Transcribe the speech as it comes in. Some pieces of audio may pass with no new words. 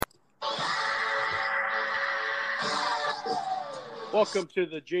Welcome to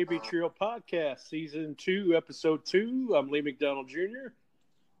the JB Trio Podcast, Season 2, Episode 2. I'm Lee McDonald Jr.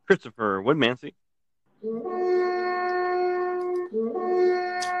 Christopher Woodmansey.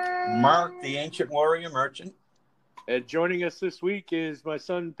 Mark, the Ancient Warrior Merchant. And joining us this week is my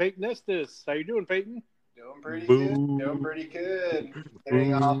son, Peyton Estes. How you doing, Peyton? Doing pretty good. Doing pretty good.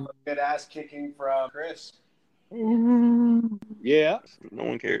 Getting off a good ass kicking from Chris. Yeah. No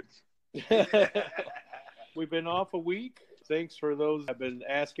one cares. We've been off a week. Thanks for those who have been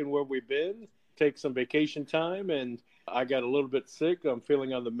asking where we've been. Take some vacation time, and I got a little bit sick. I'm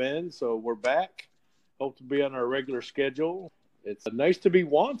feeling on the mend, so we're back. Hope to be on our regular schedule. It's nice to be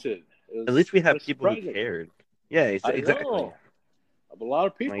wanted. At least we have people who cared. Yeah, exactly. A lot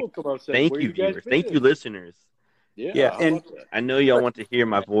of people come up and say, thank you, viewers. Thank you, listeners. Yeah, and I know y'all want to hear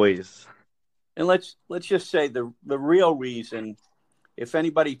my voice. And let's just say the real reason, if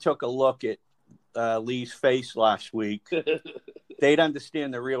anybody took a look at Lee's face last week, they'd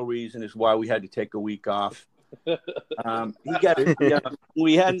understand the real reason is why we had to take a week off.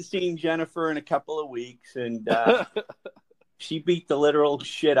 We hadn't seen Jennifer in a couple of weeks, and she beat the literal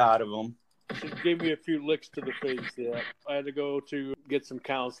shit out of him. She gave me a few licks to the face. Yeah, I had to go to get some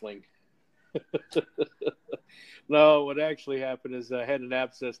counseling. No, what actually happened is I had an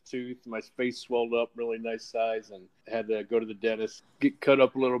abscessed tooth. My face swelled up really nice size and had to go to the dentist, get cut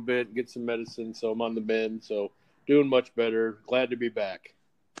up a little bit, and get some medicine. So I'm on the mend. So doing much better. Glad to be back.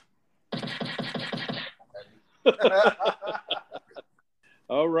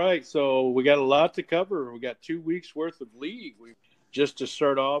 All right. So we got a lot to cover. We got 2 weeks worth of league. Just to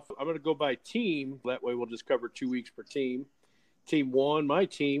start off, I'm going to go by team. That way we'll just cover 2 weeks per team. Team one, my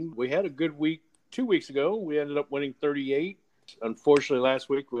team, we had a good week 2 weeks ago. We ended up winning 38. Unfortunately, last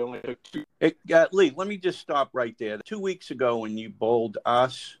week we only took 2. Lee, let me just stop right there. 2 weeks ago when you bowled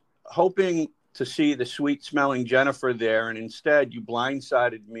us, hoping to see the sweet-smelling Jennifer there, and instead you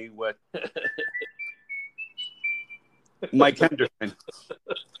blindsided me with Mike Henderson.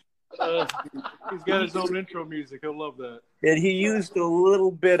 He's got his own intro music. He'll love that. And he used a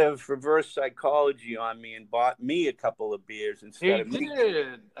little bit of reverse psychology on me and bought me a couple of beers instead of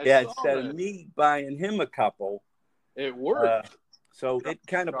me buying him a couple. It worked. So it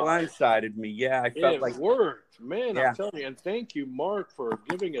kind of blindsided me. Yeah, I felt like it worked. Man, yeah. I'm telling you. And thank you, Mark, for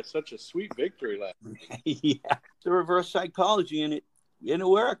giving us such a sweet victory last week. Yeah, the reverse psychology, and it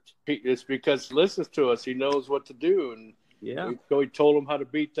worked. It's because he listens to us. He knows what to do. And yeah, we told him how to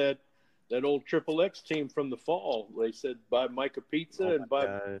beat that old Triple X team from the fall. They said buy Mike a pizza and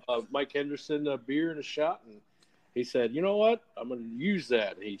buy Mike Henderson a beer and a shot. And he said, you know what? I'm going to use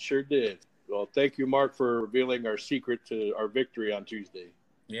that. And he sure did. Well, thank you, Mark, for revealing our secret to our victory on Tuesday.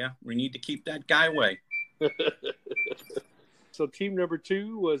 Yeah, we need to keep that guy away. So team number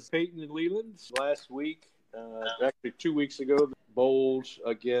 2 was Peyton and Leland. Last week, actually 2 weeks ago, bowled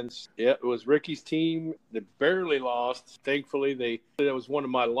against, it was Ricky's team. They barely lost. Thankfully, that was one of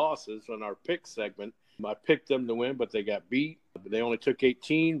my losses on our pick segment. I picked them to win, but they got beat. They only took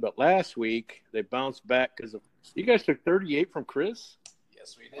 18. But last week, they bounced back because of, you guys took 38 from Chris?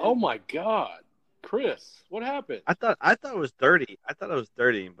 Yes, we did. Oh, my God. Chris, what happened? I thought it was 30. I thought it was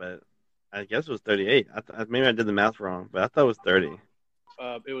 30, but I guess it was 38. Maybe I did the math wrong, but I thought it was 30.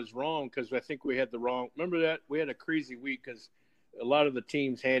 It was wrong because I think we had the wrong. Remember that? We had a crazy week because a lot of the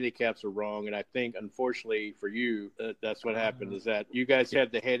teams' handicaps are wrong. And I think, unfortunately for you, that's what happened is that you guys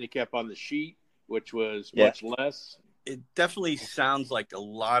had the handicap on the sheet, which was much less. It definitely sounds like a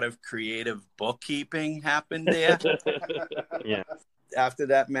lot of creative bookkeeping happened there. Yeah. After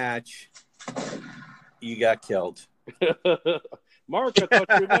that match, you got killed. Mark, I thought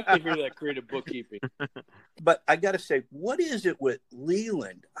you would like to hear that creative bookkeeping. But I got to say, what is it with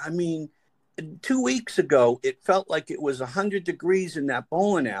Leland? I mean, 2 weeks ago, it felt like it was 100 degrees in that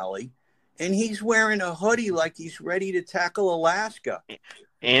bowling alley, and he's wearing a hoodie like he's ready to tackle Alaska.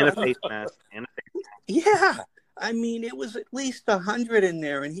 And a face mask. Yeah. I mean, it was at least 100 in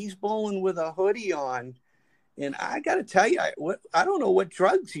there, and he's bowling with a hoodie on. And I got to tell you, I don't know what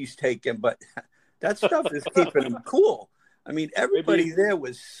drugs he's taking, but that stuff is keeping him cool. I mean, everybody there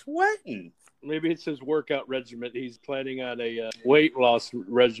was sweating. Maybe it's his workout regimen. He's planning on a weight loss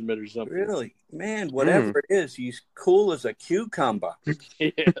regimen or something. Really? Man, whatever it is, he's cool as a cucumber.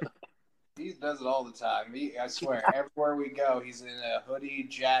 Yeah. He does it all the time. I swear, everywhere we go, he's in a hoodie,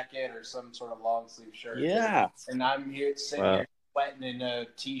 jacket, or some sort of long sleeve shirt. Yeah. And I'm here sitting here sweating in a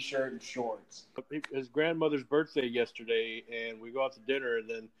t-shirt and shorts. His grandmother's birthday yesterday, and we go out to dinner,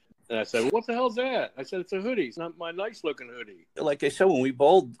 and I said, well, what the hell's that? I said, it's a hoodie. It's not my nice-looking hoodie. Like I said, when we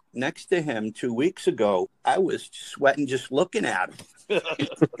bowled next to him 2 weeks ago, I was sweating just looking at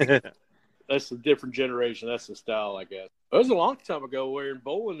him. That's a different generation. That's the style, I guess. It was a long time ago where in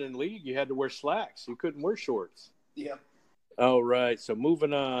bowling and league you had to wear slacks. You couldn't wear shorts. Yeah. All right. So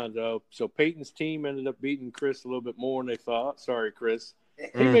moving on. So Peyton's team ended up beating Chris a little bit more than they thought. Sorry, Chris.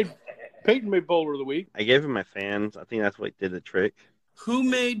 Peyton made bowler of the week. I gave him my fans. I think that's what did the trick. Who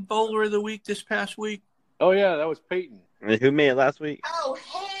made bowler of the week this past week? Oh yeah, that was Peyton. And who made it last week? Oh,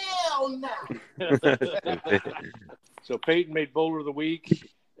 hell no. So Peyton made bowler of the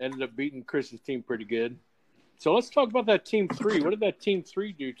week. Ended up beating Chris's team pretty good. So let's talk about that team 3. What did that team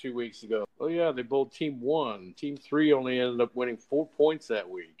 3 do 2 weeks ago? Oh yeah, they bowled team 1. Team 3 only ended up winning 4 points that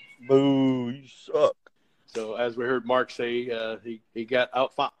week. Boo! You suck. So as we heard Mark say, he got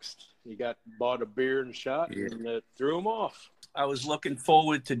outfoxed. He got bought a beer and a shot and threw him off. I was looking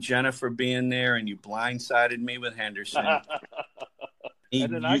forward to Jennifer being there, and you blindsided me with Henderson.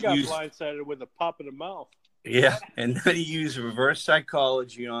 And then I got blindsided with a pop in the mouth. Yeah, and then he used reverse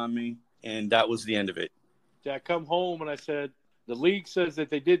psychology on me, and that was the end of it. I come home and I said, the league says that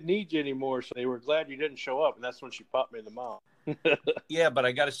they didn't need you anymore, so they were glad you didn't show up. And that's when she popped me in the mouth. Yeah, but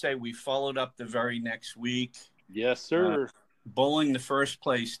I got to say, we followed up the very next week. Yes, sir. Bowling the first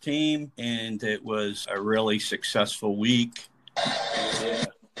place team, and it was a really successful week. Yeah.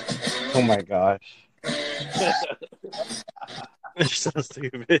 Oh my gosh. It's so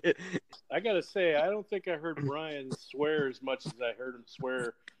stupid. I got to say, I don't think I heard Brian swear as much as I heard him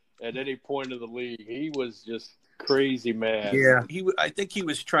swear at any point of the league. He was just crazy mad. Yeah. I think he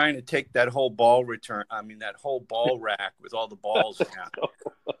was trying to take that whole ball return. I mean, that whole ball rack with all the balls in it.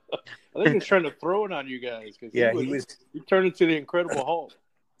 I think he was trying to throw it on you guys. Yeah, he turned into the Incredible Hulk.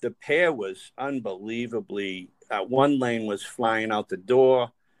 The pair was unbelievably. One lane was flying out the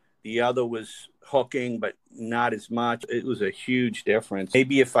door. The other was hooking, but not as much. It was a huge difference.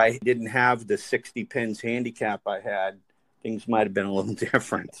 Maybe if I didn't have the 60 pins handicap I had, things might have been a little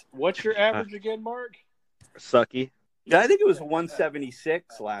different. What's your average again, Mark? Sucky. Yeah, I think it was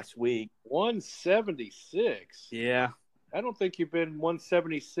 176 last week. 176? Yeah. I don't think you've been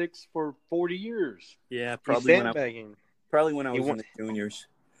 176 for 40 years. Yeah, Probably sandbagging. When I was in the juniors.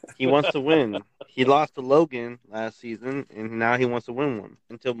 He wants to win. He lost to Logan last season, and now he wants to win one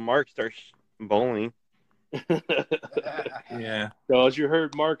until Mark starts bowling. Yeah. So as you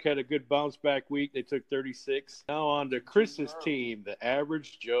heard, Mark had a good bounce back week. They took 36. Now on to Chris's team, the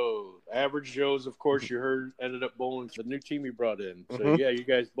Average Joes. Average Joes, of course, you heard, ended up bowling the new team he brought in. So, yeah, you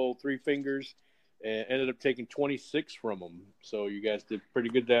guys bowled 3 fingers and ended up taking 26 from them. So you guys did pretty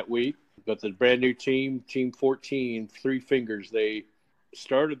good that week. But the brand new team, Team 14, 3 fingers, they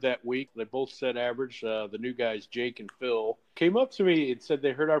started that week. They both set average. The new guys, Jake and Phil, came up to me and said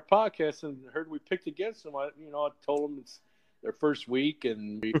they heard our podcast and heard we picked against them. I told them it's their first week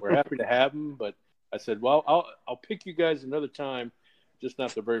and we were happy to have them. But I said, well, I'll pick you guys another time, just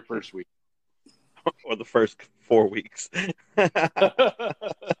not the very first week. Or the first 4 weeks.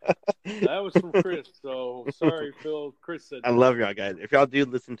 That was from Chris. So sorry, Phil. Chris said I love y'all guys. If y'all do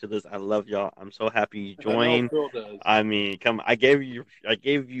listen to this, I love y'all. I'm so happy you joined. Phil does. I mean, come on. I gave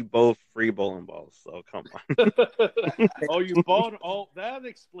you both free bowling balls, so come on. Oh, you bought all that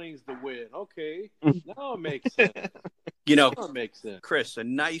explains the win. Okay. Now it makes sense. Now it makes sense. Chris, a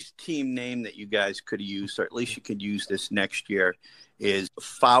nice team name that you guys could use, or at least you could use this next year, is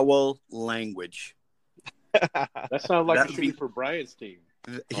Foul Language. That sounds like it should be for Brian's team.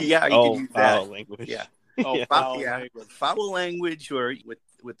 Yeah, you can use that. Foul language. Yeah. Oh, language. Foul language, or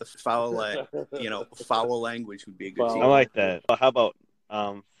with the foul, foul language would be a good team. I like that. How about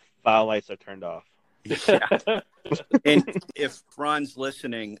foul lights are turned off? Yeah. And if Ron's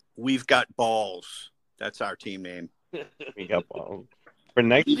listening, we've got balls. That's our team name. We got balls for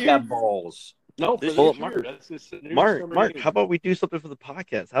next We've year. got balls. No, for This- this well, year. Mark- That's just a new Mark, summer Mark, game. how about we do something for the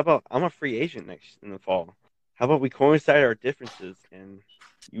podcast? How about I'm a free agent in the fall? How about we coincide our differences and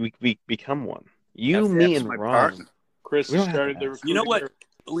we become one? You, me, and my Ron. partner. Chris We don't have started to the ask. recruiting. You know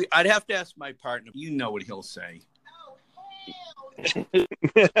what? I'd have to ask my partner. You know what he'll say.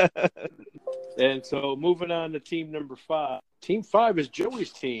 And so moving on to team number 5. Team 5 is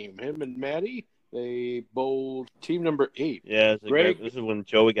Joey's team. Him and Maddie, they bowled team number 8. Yeah, Greg- this is when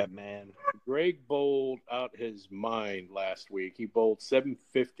Joey got mad. Greg bowled out his mind last week. He bowled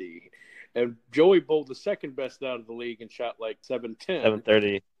 750. And Joey bowled the second best out of the league and shot like 710.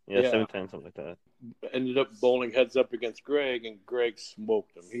 7:30. Yeah, Yeah. 7:10, something like that. Ended up bowling heads up against Greg, and Greg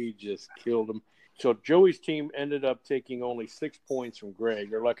smoked him. He just killed him. So Joey's team ended up taking only 6 points from Greg.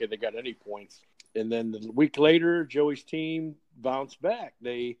 They're lucky they got any points. And then the week later, Joey's team bounced back.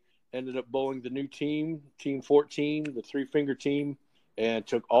 They ended up bowling the new team, Team 14, the 3-finger team, and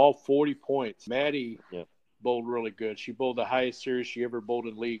took all 40 points. Maddie bowled really good. She bowled the highest series she ever bowled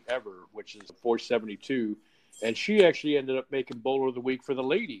in league ever, which is 472. And she actually ended up making Bowler of the Week for the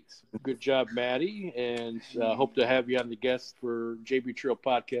ladies. Good job, Maddie. And hope to have you on the guest for JB Trail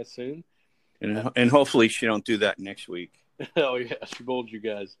podcast soon. And hopefully she don't do that next week. Oh, yeah. She bowled you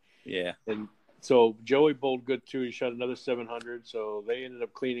guys. Yeah. And so Joey bowled good, too. He shot another 700. So they ended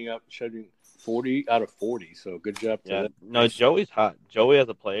up cleaning up, shooting 40 out of 40. So good job to them. No, Joey's hot. Joey as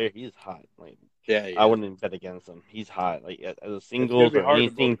a player, he's hot. Like, Yeah. I wouldn't bet against him. He's hot. Like as a singles or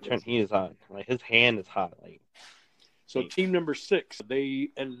anything, he is hot. Like his hand is hot. Like so, team number 6, they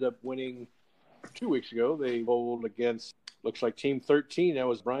ended up winning 2 weeks ago. They bowled against looks like team 13. That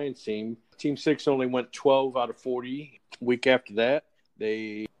was Brian's team. Team 6 only went 12 out of 40. Week after that,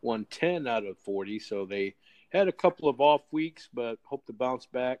 they won 10 out of 40. So they had a couple of off weeks, but hope to bounce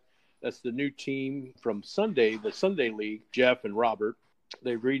back. That's the new team from Sunday, the Sunday League, Jeff and Robert.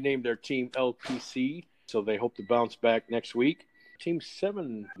 They renamed their team LPC, so they hope to bounce back next week. Team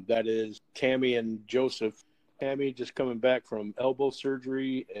 7, that is Tammy and Joseph. Tammy just coming back from elbow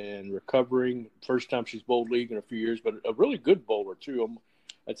surgery and recovering. First time she's bowled league in a few years, but a really good bowler, too.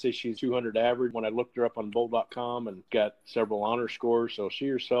 I'd say she's 200 average when I looked her up on bowl.com and got several honor scores. So she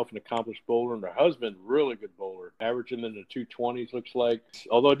herself an accomplished bowler, and her husband, really good bowler, averaging in the 220s, looks like.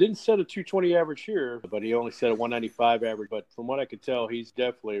 Although it didn't set a 220 average here, but he only set a 195 average. But from what I could tell, he's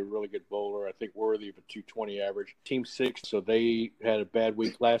definitely a really good bowler. I think worthy of a 220 average. Team 6, so they had a bad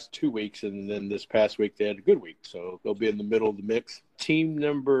week last 2 weeks, and then this past week they had a good week. So they'll be in the middle of the mix. Team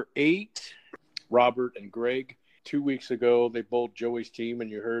number 8, Robert and Greg. 2 weeks ago, they bowled Joey's team, and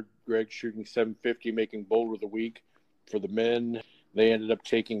you heard Greg shooting 750, making Bowler of the Week for the men. They ended up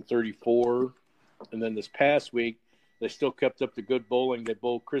taking 34. And then this past week, they still kept up the good bowling. They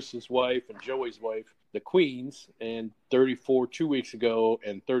bowled Chris's wife and Joey's wife, the Queens, and 34 2 weeks ago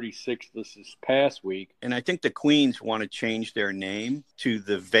and 36 this past week. And I think the Queens want to change their name to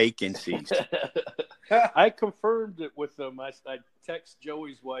the Vacancies. I confirmed it with them. I text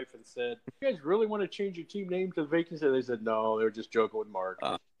Joey's wife and said, "You guys really want to change your team name to the Vacancy?" They said, "No, they were just joking with Mark."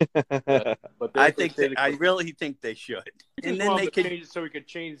 But I really think they should. And then they could change it so we could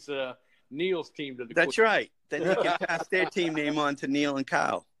change Neil's team to the. That's right. Then they can pass their team name on to Neil and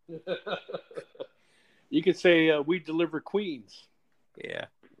Kyle. You could say we deliver Queens. Yeah.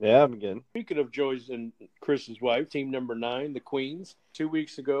 Yeah, I'm good. Speaking of Joey's and Chris's wife, team number 9, the Queens. 2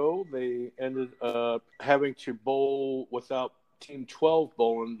 weeks ago, they ended up having to bowl without Team 12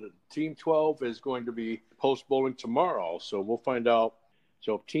 bowling. Team 12 is going to be post bowling tomorrow, so we'll find out.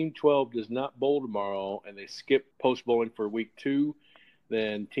 So if Team 12 does not bowl tomorrow and they skip post bowling for week 2,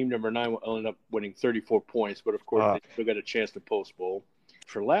 then team number 9 will end up winning 34 points. But of course, they still got a chance to post bowl.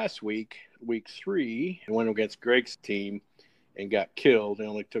 For last week, week 3, they went against Greg's team and got killed. They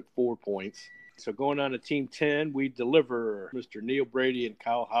only took 4 points. So going on to Team 10, we deliver Mr. Neil Brady and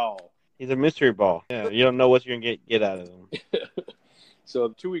Kyle Howell. He's a mystery ball. Yeah, you don't know what you're going to get out of him. So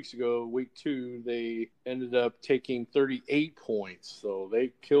 2 weeks ago, week 2, they ended up taking 38 points. So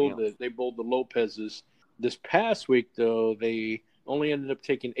they killed it. They bowled the Lopez's. This past week, though, they only ended up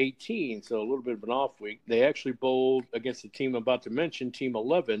taking 18, so a little bit of an off week. They actually bowled against the team I'm about to mention, Team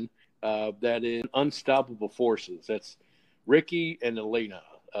 11, that is Unstoppable Forces. That's Ricky and Elena.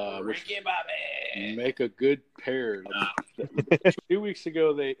 Ricky Bobby. Make a good pair. 2 weeks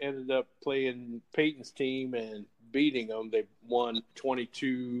ago, they ended up playing Peyton's team and beating them. They won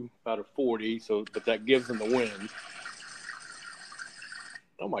 22 out of 40, but that gives them the win.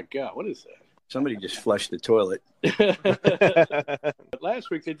 Oh, my God. What is that? Somebody just flushed the toilet. But last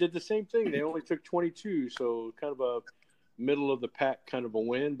week, they did the same thing. They only took 22, so kind of a middle of the pack kind of a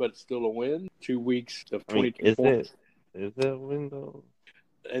win, but it's still a win. 2 weeks of 22 points. Is it a win, though?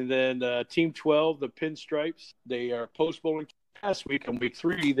 And then Team 12, the Pinstripes, they are post bowling. Last week, on week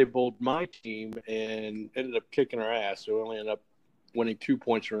 3, they bowled my team and ended up kicking our ass. So we only ended up winning 2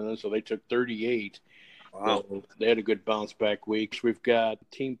 points from them, so they took 38. Wow. So they had a good bounce back week. We've got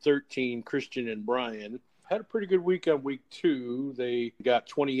Team 13, Christian and Brian. Had a pretty good week on week 2. They got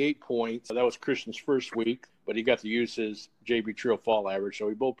 28 points. That was Christian's first week, but he got to use his JB Trio fall average. So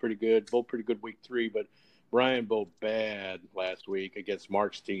he bowled pretty good. Bowled pretty good week 3, but Brian bowled bad last week against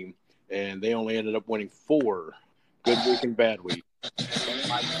Mark's team, and they only ended up winning 4. Good week and bad week.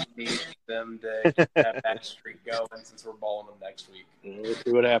 I need them to get that back streak going since we're bowling them next week. We'll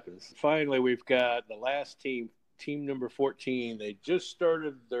see what happens. Finally, we've got the last team, team number 14. They just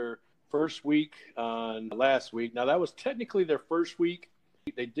started their first week on last week. Now, that was technically their first week.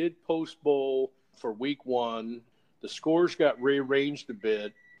 They did post bowl for week 1. The scores got rearranged a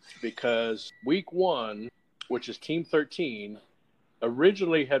bit because week 1, which is team 13,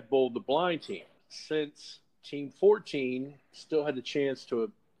 originally had bowled the blind team. Since Team 14 still had the chance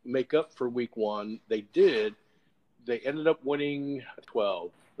to make up for week 1. They did. They ended up winning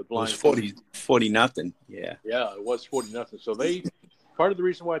 12. The It was blind 40 nothing. Yeah. Yeah, it was 40-0. So part of the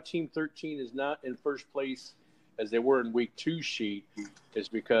reason why Team 13 is not in first place as they were in week 2 sheet is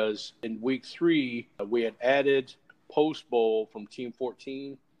because in week 3 we had added post bowl from Team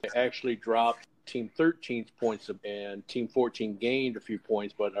 14. They actually dropped Team 13's points, and Team 14 gained a few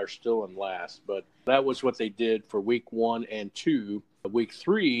points, but are still in last. But that was what they did for week 1 and 2. Week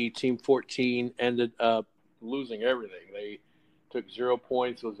 3, Team 14 ended up losing everything. They took 0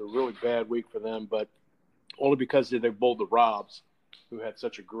 points. It was a really bad week for them, but only because they bowled the Robs, who had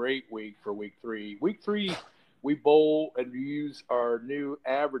such a great week for week 3. Week 3, we bowl and use our new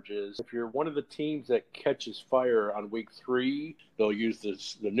averages. If you're one of the teams that catches fire on week 3, they'll use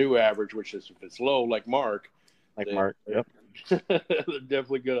the new average, which is if it's low, like Mark. Yep. They're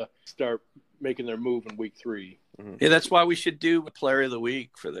definitely going to start making their move in week 3. Mm-hmm. Yeah, that's why we should do Player of the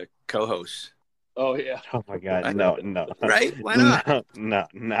Week for the co-hosts. Oh, yeah. Oh, my God. No. Right? Why not? No,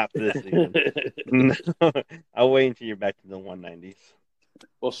 not this season. No. I'll wait until you're back to the 190s.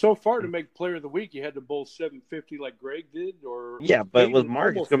 Well, so far to make Player of the Week, you had to bowl 750 like Greg did, or yeah, but with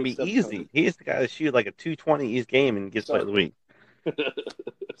Mark, it's gonna be easy. He's the guy to shoot like a 220 each game and gets Player of the Week.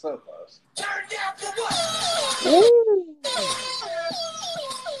 So close.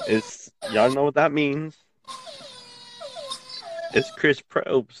 It's y'all know what that means. It's Chris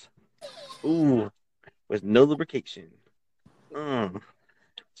Probes. Ooh, with no lubrication.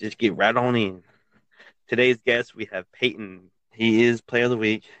 Just get right on in. Today's guest, we have Peyton. He is Player of the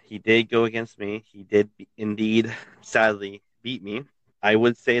Week. He did go against me. He did indeed, sadly, beat me. I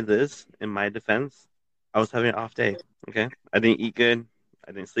would say this in my defense. I was having an off day. Okay, I didn't eat good.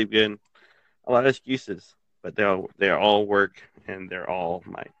 I didn't sleep good. A lot of excuses, but they're all work and they're all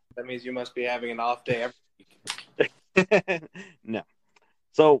mine. That means you must be having an off day every week. No.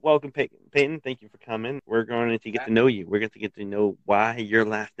 So welcome, Peyton. Thank you for coming. We're going to get to know you. We're going to get to know why your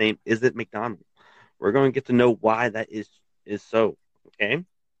last name isn't McDonald. We're going to get to know why that is so. Okay,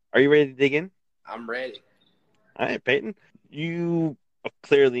 are you ready to dig in? I'm ready. All right, Peyton. You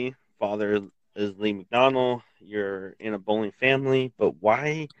clearly father is Lee McDonald. You're in a bowling family, but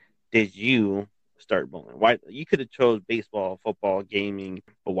why did you start bowling? Why you could have chose baseball, football, gaming,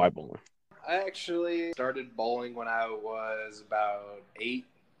 but why bowling? I actually started bowling when I was about 8,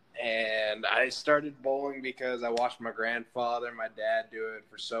 and I started bowling because I watched my grandfather and my dad do it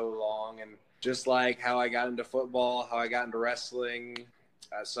for so long, and just like how I got into football, how I got into wrestling,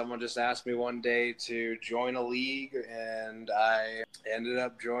 someone just asked me one day to join a league, and I ended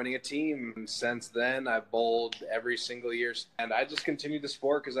up joining a team. And since then, I've bowled every single year, and I just continue the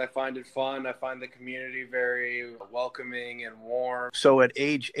sport because I find it fun. I find the community very welcoming and warm. So at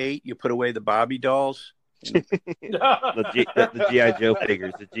age 8, you put away the Barbie dolls? the G.I. Joe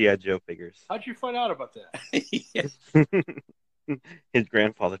figures. The G.I. Joe figures. How'd you find out about that? Yes. His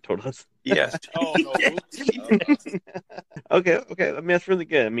grandfather told us. Yes. Oh, no. Okay. I mean, that's really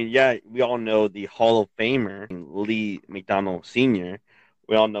good. I mean, yeah, we all know the Hall of Famer, Lee McDonald Sr.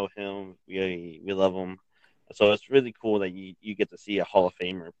 We all know him. We love him. So it's really cool that you get to see a Hall of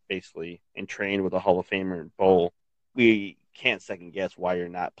Famer, basically, and train with a Hall of Famer and bowl. We can't second guess why you're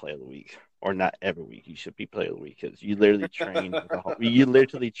not Player of the Week, or not every week you should be Player of the Week, because you literally trained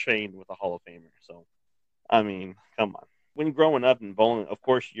with a Hall of Famer. So, I mean, come on. When growing up in bowling, of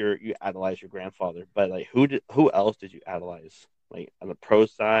course you idolize your grandfather, but like who else did you idolize? Like on the pro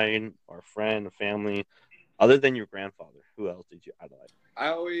side, or a friend, a family, other than your grandfather, who else did you idolize? I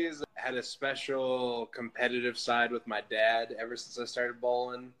always had a special competitive side with my dad ever since I started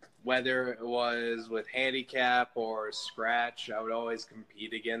bowling. Whether it was with handicap or scratch, I would always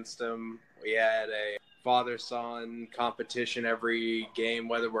compete against him. We had a father-son competition every game,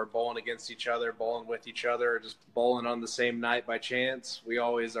 whether we're bowling against each other, bowling with each other, or just bowling on the same night by chance. We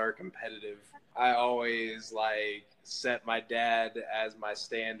always are competitive. I always set my dad as my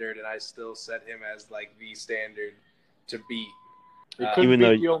standard, and I still set him as the standard to beat. He couldn't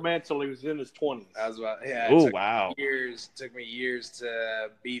beat the old man till he was in his 20s. Took me years to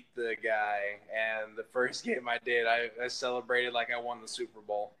beat the guy, and the first game I did, I celebrated like I won the Super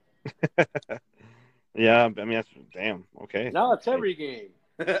Bowl. Yeah, I mean, that's damn okay. Now it's every game.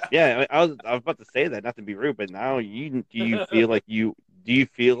 Yeah, I was about to say that, not to be rude, but now do you feel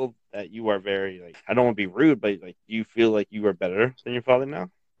that you are very I don't want to be rude, but do you feel like you are better than your father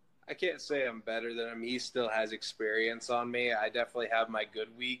now? I can't say I'm better than him. He still has experience on me. I definitely have my good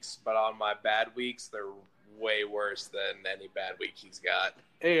weeks, but on my bad weeks, they're way worse than any bad week he's got.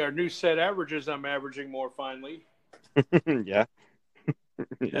 Hey, our new set averages, I'm averaging more finally. Yeah.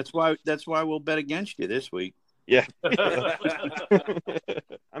 That's why we'll bet against you this week. Yeah. I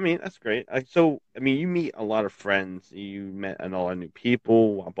mean, that's great. So, I mean, you meet a lot of friends. You met a lot of new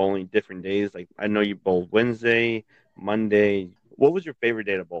people while bowling different days. Like, I know you bowled Wednesday, Monday. What was your favorite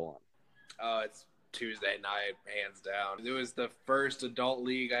day to bowl on? It's Tuesday night, hands down. It was the first adult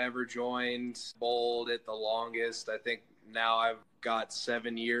league I ever joined. Bowled it the longest. I think now I've got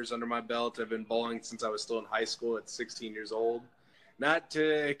 7 years under my belt. I've been bowling since I was still in high school at 16 years old. Not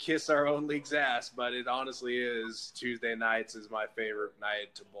to kiss our own league's ass, but it honestly is. Tuesday nights is my favorite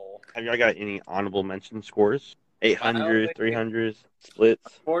night to bowl. Have y'all got any honorable mention scores? 800, 300 splits?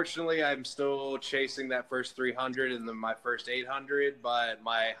 Unfortunately, I'm still chasing that first 300 and then my first 800, but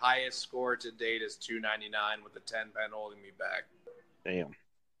my highest score to date is 299 with a 10 pen holding me back. Damn,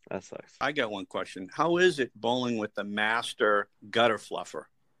 that sucks. I got one question. How is it bowling with the master gutter fluffer?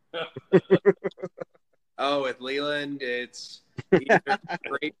 Oh, with Leland, it's either a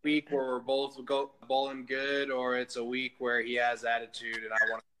great week where we're both bowling good, or it's a week where he has attitude and I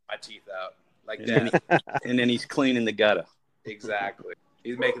want to get my teeth out. Like that. And then he's cleaning the gutter. Exactly.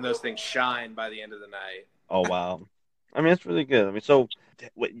 He's making those things shine by the end of the night. Oh, wow. I mean, it's really good. I mean, so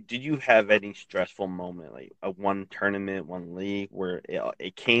did you have any stressful moment, like one tournament, one league, where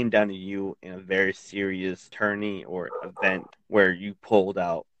it came down to you in a very serious tourney or event where you pulled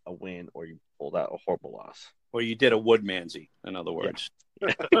out a win or you pulled out a horrible loss? Or you did a Woodmansey, in other words.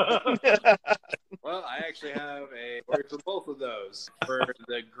 Well, I actually have a story for both of those. For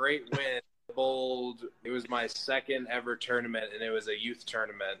the great win, bowled, it was my second ever tournament, and it was a youth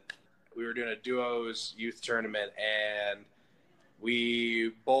tournament. We were doing a duos youth tournament, and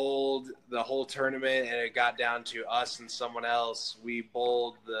we bowled the whole tournament, and it got down to us and someone else. We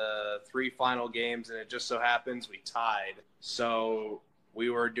bowled the 3 final games, and it just so happens we tied. So we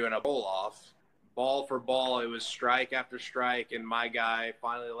were doing a bowl-off. Ball for ball, it was strike after strike, and my guy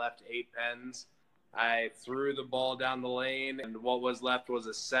finally left 8 pens. I threw the ball down the lane, and what was left was a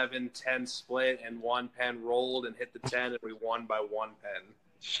 7-10 split, and 1 pen rolled and hit the 10, and we won by 1 pen.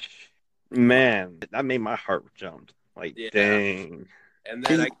 Man, that made my heart jump. Like, yeah. Dang. And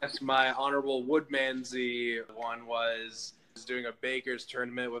then I guess my honorable Woodmansey one was doing a Baker's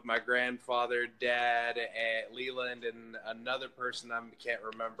tournament with my grandfather, dad, and Leland, and another person I can't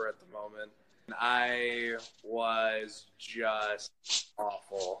remember at the moment. I was just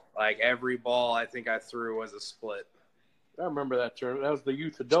awful. Like, every ball I think I threw was a split. I remember that tournament. That was the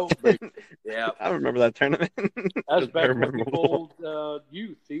youth adult break. Yeah, I remember that tournament. That was back when we bowled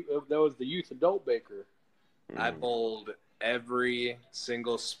youth. That was the youth adult Baker. I bowled every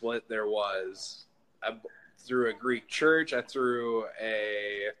single split there was. I threw a Greek church. I threw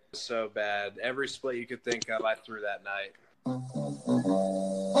so bad. Every split you could think of, I threw that night.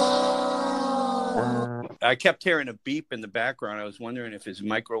 I kept hearing a beep in the background. I was wondering if his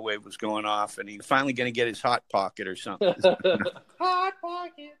microwave was going off and he's finally going to get his Hot Pocket or something. Hot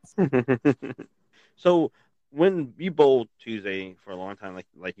Pockets. So when you bowled Tuesday for a long time,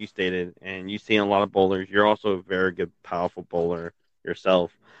 like you stated, and you've seen a lot of bowlers, you're also a very good, powerful bowler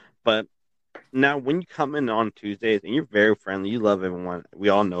yourself. But now when you come in on Tuesdays and you're very friendly, you love everyone. We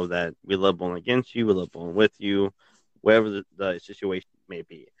all know that. We love bowling against you. We love bowling with you, whatever the situation may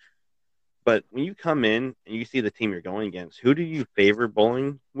be. But when you come in and you see the team you're going against, who do you favor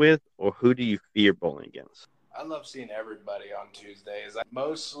bowling with, or who do you fear bowling against? I love seeing everybody on Tuesdays.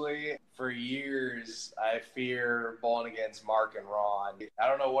 Mostly, for years, I fear bowling against Mark and Ron. I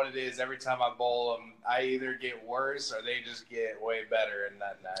don't know what it is. Every time I bowl them, I either get worse or they just get way better in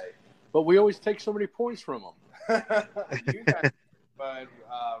that night. But we always take so many points from them. You guys, but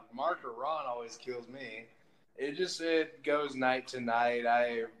Mark or Ron always kills me. It goes night to night.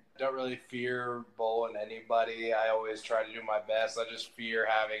 I don't really fear bowling anybody. I always try to do my best. I just fear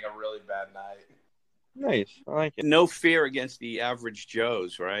having a really bad night. Nice. I like it. No fear against the average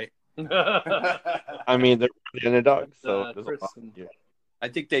Joes, right? I mean, they're the underdogs, so I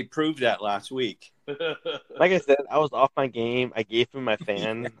think they proved that last week. Like I said, I was off my game. I gave him my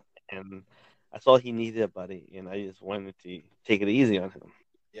fan, and I saw he needed a buddy, and I just wanted to take it easy on him.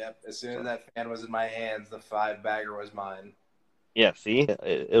 Yep. As soon as that fan was in my hands, the 5-bagger was mine. Yeah, see?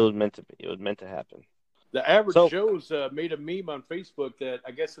 It was meant to be. It was meant to happen. The average Joes made a meme on Facebook that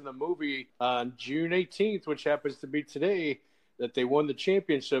I guess in the movie on June 18th, which happens to be today, that they won the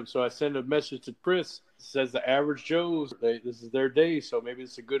championship. So I sent a message to Chris. It says the average Joes, this is their day, so maybe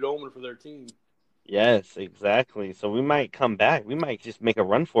it's a good omen for their team. Yes, exactly. So we might come back. We might just make a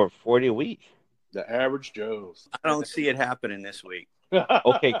run for it 40 a week. The average Joes. I don't see it happening this week.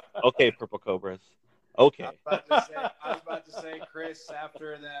 Okay, Purple Cobras. Okay. I was about to say, Chris,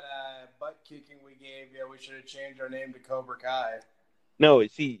 after that butt kicking we gave you, we should have changed our name to Cobra Kai. No,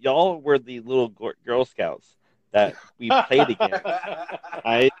 see, y'all were the little Girl Scouts that we played against.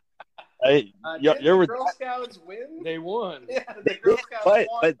 I, Did you the were Girl Scouts win? They won. Yeah, the Girl Scouts but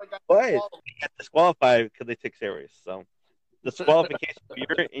won. but Got but involved. they got disqualified because they took steroids. So disqualification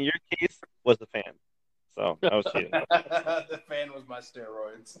in your case was the fan. So I was cheating. The fan was my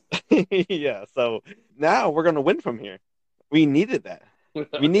steroids. Yeah. So now we're gonna win from here. We needed that.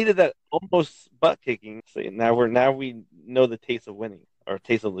 We needed that almost butt kicking. So now we know the taste of winning or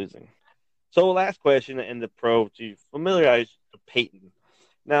taste of losing. So last question in the pro to familiarize Peyton.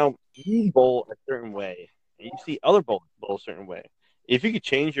 Now you bowl a certain way, and you see other bowlers bowl a certain way. If you could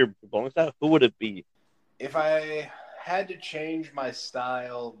change your bowling style, who would it be? If I had to change my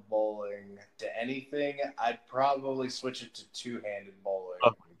style of bowling to anything, I'd probably switch it to two-handed bowling.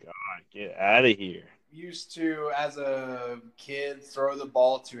 Oh my god, get out of here! Used to, as a kid, throw the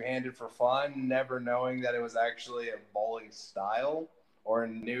ball two-handed for fun, never knowing that it was actually a bowling style or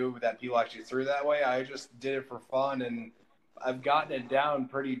knew that people actually threw that way. I just did it for fun, and I've gotten it down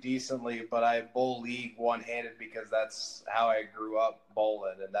pretty decently, but I bowl league one-handed because that's how I grew up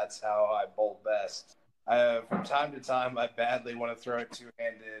bowling, and that's how I bowl best. From time to time, I badly want to throw it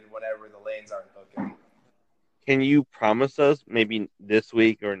two-handed whenever the lanes aren't hooking. Can you promise us maybe this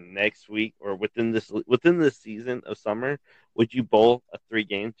week or next week or within this season of summer, would you bowl a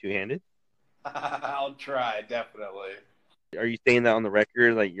 3-game two-handed? I'll try, definitely. Are you saying that on the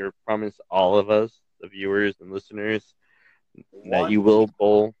record, like you're promise all of us, the viewers and listeners, that you will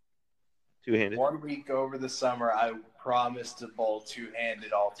bowl two-handed? 1 week over the summer, I promise to bowl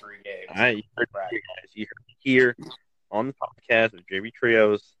two-handed all 3 games. All right, you heard it here, guys. You heard it here on the podcast of JB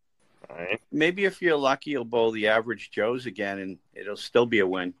Trios. All right. Maybe if you're lucky, you'll bowl the average Joes again, and it'll still be a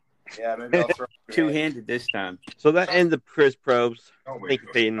win. Yeah, maybe I'll throw Two-handed this time. So that ends the Chris Probes. Thank you,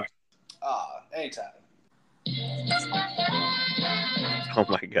 Peyton. Anytime. Oh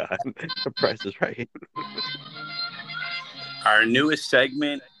my God, the price is right. Our newest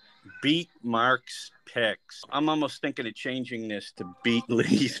segment, Beat Mark's Picks. I'm almost thinking of changing this to Beat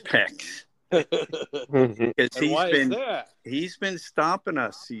Lee's Picks. Because he's been stomping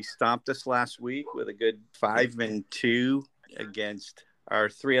us. He stomped us last week with a good 5-2 against our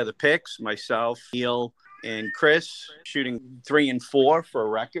 3 other picks, myself, Neil, and Chris, shooting 3-4 for a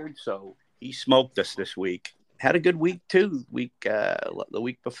record. So he smoked us this week. Had a good week too. The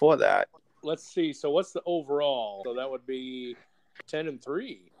week before that. Let's see. So what's the overall? So that would be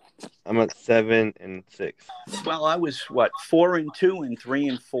 10-3. I'm at 7-6. Well, I was 4-2 and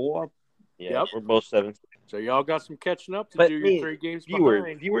 3-4. Yeah, we're both 7. So y'all got some catching up to do your 3 games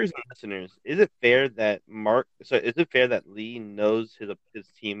behind. Viewers and listeners, is it fair that Lee knows his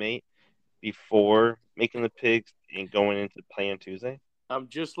teammate before making the picks and going into play on Tuesday? I'm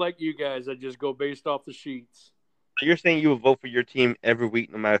just like you guys. I just go based off the sheets. So you're saying you will vote for your team every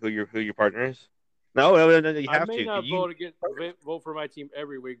week, no matter who your partner is? No, you have to. I may not vote for my team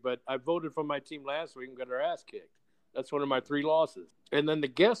every week, but I voted for my team last week and got our ass kicked. That's one of my 3 losses. And then the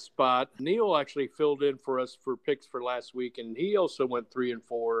guest spot, Neil actually filled in for us for picks for last week, and he also went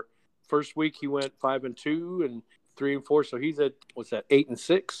 3-4. First week he went 5-2 and 3-4, so he's at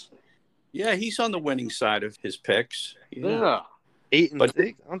 8-6. Yeah, he's on the winning side of his picks. Yeah. 8-6.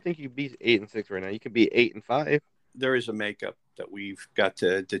 I don't think you beat 8-6 right now. You could be 8-5. There is a makeup that we've got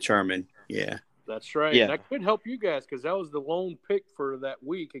to determine. Yeah, that's right. Yeah, that could help you guys because that was the lone pick for that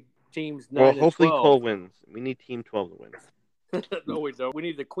week. Teams 9 well, hopefully 12. 12 wins. We need Team 12 to win. No, we don't. We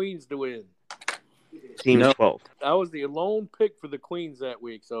need the Queens to win. Team 12. I was the lone pick for the Queens that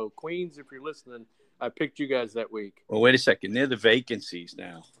week. So, Queens, if you're listening, I picked you guys that week. Well, wait a second. They're the vacancies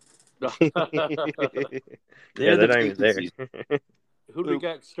now. Yeah, they're not even there. Who do we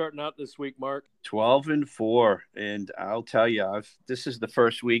got starting out this week, Mark? 12-4, and I'll tell you, this is the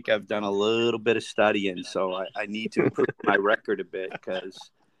first week I've done a little bit of studying, so I need to improve my record a bit because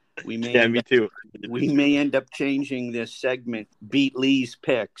we may. Me too. We may end up changing this segment, Beat Lee's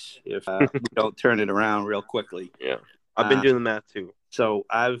Picks, if we don't turn it around real quickly. Yeah, I've been doing the math too. So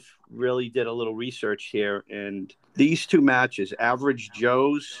I've really did a little research here, and these 2 matches, Average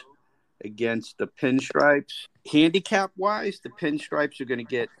Joe's against the Pinstripes. Handicap-wise, the Pinstripes are going to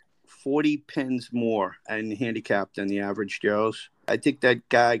get 40 pins more in handicap than the Average Joes. I think that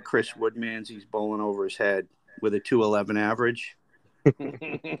guy, Chris Woodmans, he's bowling over his head with a 211 average.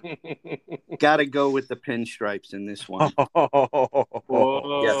 Got to go with the Pinstripes in this one.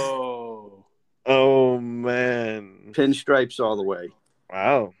 Whoa. Yes. Oh, man. Pinstripes all the way.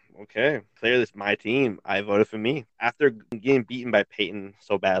 Wow. Okay. Clearly, it's my team. I voted for me. After getting beaten by Peyton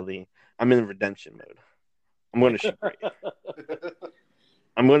so badly, I'm in redemption mode. I'm going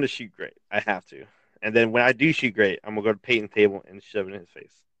to shoot great. I have to. And then when I do shoot great, I'm gonna go to Peyton's table and shove it in his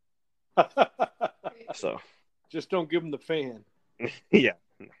face. So Just don't give him the fan. yeah,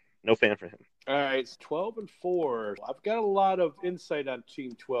 no fan for him. All right, it's 12-4. I've got a lot of insight on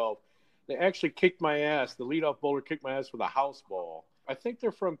Team 12. They actually kicked my ass. The leadoff bowler kicked my ass with a house ball. I think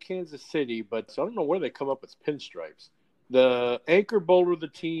they're from Kansas City, but so I don't know where they come up as pinstripes. The anchor bowler of the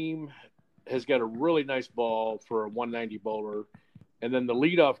team has got a really nice ball for a 190 bowler. And then the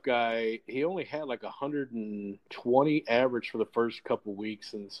leadoff guy, he only had like 120 average for the first couple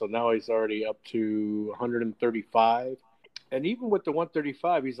weeks. And so now he's already up to 135. And even with the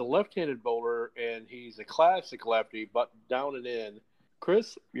 135, he's a left-handed bowler, and he's a classic lefty, but down and in.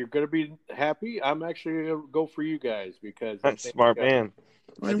 Chris, you're going to be happy. I'm actually going to go for you guys because That's smart man.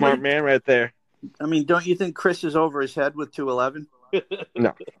 I mean, Smart man right there. I mean, don't you think Chris is over his head with 211?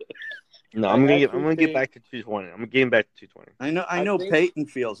 No, I'm gonna get back to 220. I'm getting back to 220. I know Peyton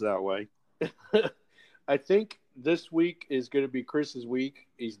feels that way. I think this week is going to be Chris's week.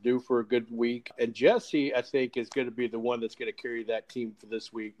 He's due for a good week. And Jesse, I think, is going to be the one that's going to carry that team for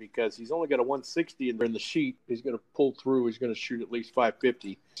this week because he's only got a 160 in the sheet. He's going to pull through. He's going to shoot at least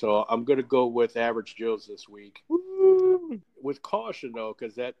 550. So I'm going to go with Average Joe's this week. Woo! With caution, though,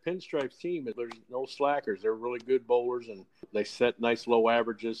 because that Pinstripes team, there's no slackers. They're really good bowlers, and they set nice low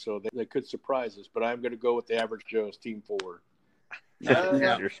averages, so they could surprise us. But I'm going to go with the Average Joe's team forward.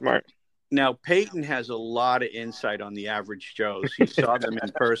 You're smart. Now, Peyton has a lot of insight on the Average Joes. He saw them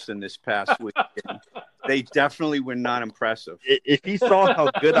in person this past week. They definitely were not impressive. If he saw how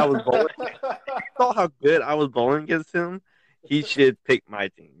good I was bowling, against him, he should pick my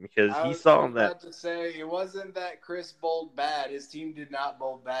team because he saw that. I was about to say, it wasn't that Chris bowled bad. His team did not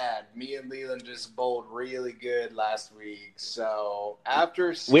bowl bad. Me and Leland just bowled really good last week. So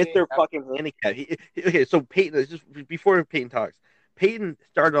with their fucking handicap. Okay, so Peyton, just before Peyton talks, Peyton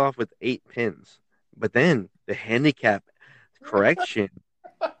started off with 8 pins, but then the handicap correction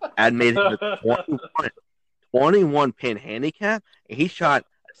had made him a 21 pin handicap, and he shot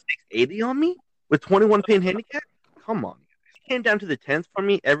a 680 on me with 21 pin handicap. Come on. He came down to the 10th for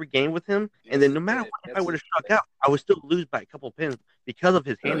me every game with him, and then no matter what I would have struck out, I would still lose by a couple pins because of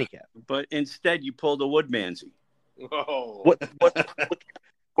his handicap. But instead, you pulled a Woodmansey. Oh.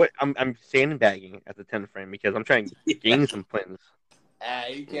 What? I'm sandbagging at the 10th frame because I'm trying to gain some pins.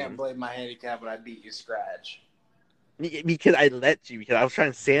 You can't blame my handicap when I beat you scratch. Because I let you, because I was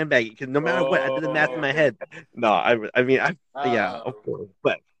trying to sandbag it, because no matter what, I did the math in my head. No, yeah, of course.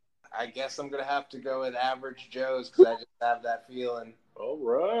 But I guess I'm going to have to go with Average Joe's because I just have that feeling. All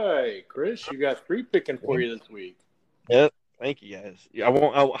right. Chris, you got 3 picking for you this week. Yep. Thank you, guys. I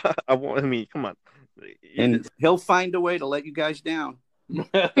won't, come on. And he'll find a way to let you guys down. We're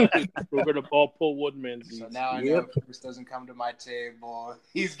going to all pull Woodman. So now I know if Chris doesn't come to my table,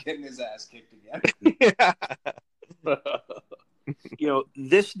 he's getting his ass kicked again.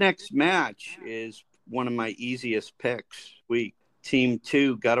 This next match is one of my easiest picks. Team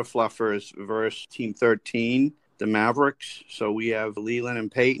 2 Gutter Fluffers versus Team 13, the Mavericks. So we have Leland and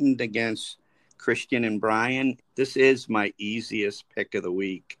Peyton against Christian and Brian. This is my easiest pick of the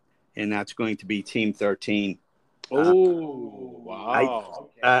week, and that's going to be Team 13. Oh, wow.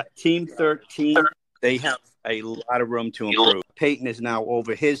 Team 13, they have a lot of room to improve. Peyton is now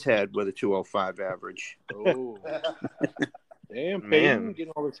over his head with a 205 average. Oh. Damn, Peyton, Man.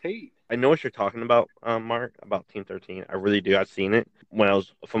 getting all this hate. I know what you're talking about, Mark, about Team 13. I really do. I've seen it when I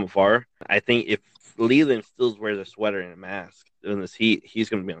was from afar. I think if Leland still wears a sweater and a mask in this heat, he's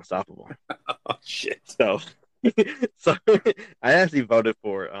going to be unstoppable. Oh, shit. So I actually voted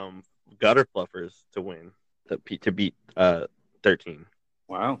for Gutter Fluffers to win, to beat 13.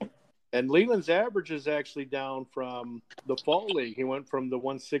 Wow. And Leland's average is actually down from the fall league. He went from the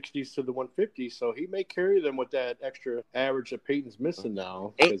 160s to the 150s, so he may carry them with that extra average that Peyton's missing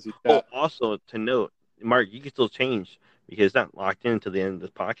now. Also to note, Mark, you can still change because it's not locked in to the end of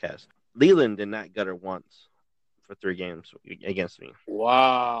this podcast. Leland did not gutter once for 3 games against me.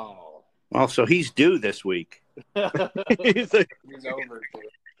 Wow. Well, so he's due this week. He's over.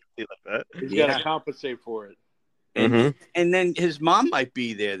 He's got to compensate for it. And then his mom might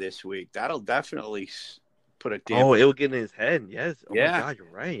be there this week. That'll definitely put a damn. Oh, it'll get in his head. Yes. Oh yeah. My God, you're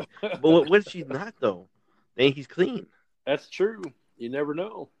right. But what if she's not though? Then he's clean. That's true. You never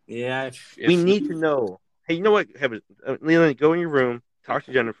know. Yeah. We need to know. Hey, you know what? Leland, go in your room. Talk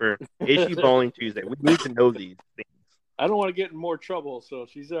to Jennifer. Is she bowling Tuesday? We need to know these things. I don't want to get in more trouble, so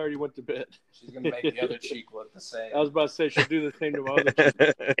she's already went to bed. She's going to make the other cheek look the same. I was about to say she'll do the same to my other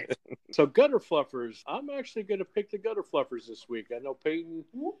cheek. So Gutter Fluffers, I'm actually going to pick the Gutter Fluffers this week. I know Peyton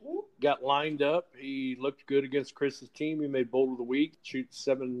got lined up. He looked good against Chris's team. He made bowl of the week, shoot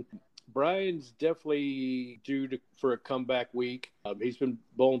 7 Brian's definitely for a comeback week. He's been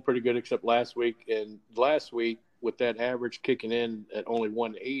bowling pretty good except last week. And last week, with that average kicking in at only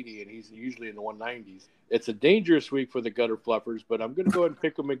 180, and he's usually in the 190s, it's a dangerous week for the Gutter Fluffers, but I'm going to go ahead and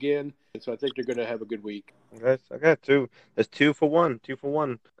pick them again. And so I think they're going to have a good week. I got two. That's 2 for 1. 2 for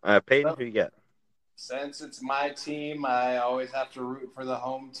 1. Peyton, who you got? Since it's my team, I always have to root for the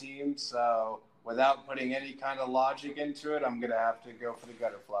home team. So without putting any kind of logic into it, I'm going to have to go for the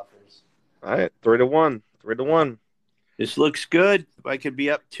Gutter Fluffers. All right, 3 to 1. 3 to 1. This looks good. I could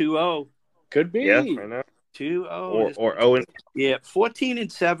be up 2-0. Could be. Yeah, right now. 2-0. Or 0. Yeah,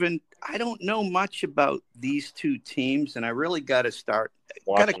 14-7. I don't know much about these two teams, and I really got to start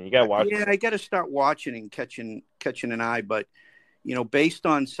watching. You got to watch. Yeah, I got to start watching and catching an eye. But based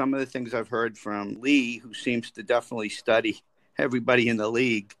on some of the things I've heard from Lee, who seems to definitely study everybody in the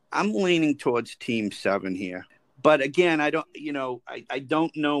league, I'm leaning towards Team 7 here. But again, I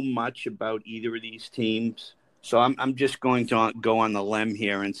don't know much about either of these teams. So I'm just going to go on the limb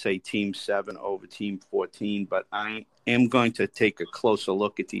here and say Team 7 over Team 14. But I am going to take a closer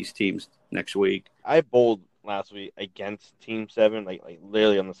look at these teams next week. I bowled last week against Team 7, like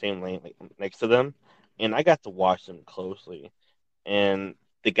literally on the same lane, like next to them, and I got to watch them closely. And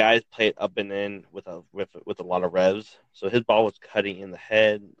the guys played up and in with a lot of revs. So his ball was cutting in the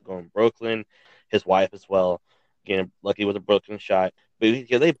head, going Brooklyn. His wife as well, getting lucky with a Brooklyn shot. But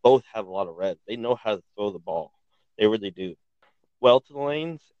they both have a lot of revs. They know how to throw the ball. They really do. Well to the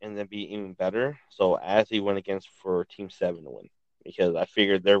lanes and then be even better. So as he went against for Team 7 to win. Because I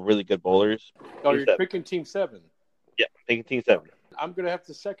figured they're really good bowlers. Oh, you're picking Team 7? Yeah, I'm picking Team 7. I'm going to have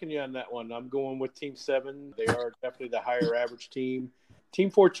to second you on that one. I'm going with Team 7. They are definitely the higher average team.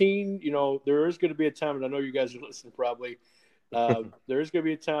 Team 14, there is going to be a time, and I know you guys are listening probably, there is going to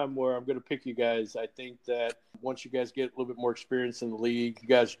be a time where I'm going to pick you guys. I think that once you guys get a little bit more experience in the league, you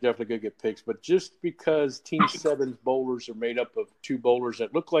guys are definitely going to get picks. But just because Team 7's bowlers are made up of two bowlers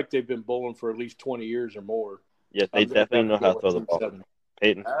that look like they've been bowling for at least 20 years or more. Yes, they definitely know how to throw the ball. 7.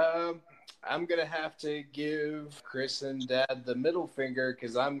 Peyton? I'm going to have to give Chris and Dad the middle finger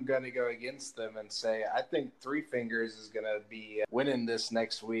because I'm going to go against them and say I think Three Fingers is going to be winning this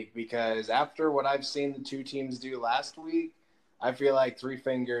next week because after what I've seen the two teams do last week, I feel like Three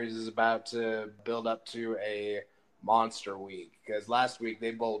Fingers is about to build up to a monster week because last week they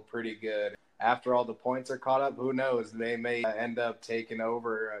bowled pretty good. After all the points are caught up, who knows? They may end up taking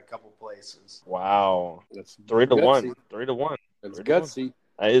over a couple places. Wow. That's 3 to 1. gutsy. 3 to 1. That's gutsy.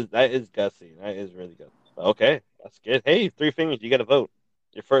 That is gutsy. That is really good. Okay, that's good. Hey, Three Fingers, you got to vote.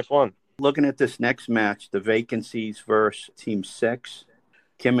 Your first one. Looking at this next match, the Vacancies versus Team 6,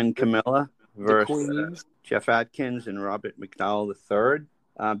 Kim and Camilla versus Jeff Atkins and Robert McDowell III.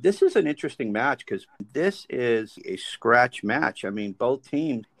 This is an interesting match because this is a scratch match. I mean, both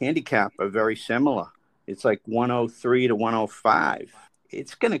teams' handicap are very similar. It's like 103 to 105.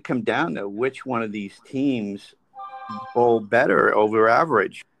 It's going to come down to which one of these teams bowl better over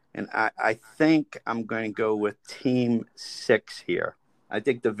average. And I think I'm going to go with Team 6 here. I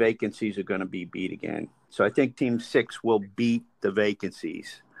think the Vacancies are going to be beat again. So I think Team 6 will beat the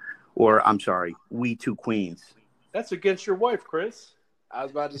Vacancies. Or, I'm sorry, We Two Queens. That's against your wife, Chris. I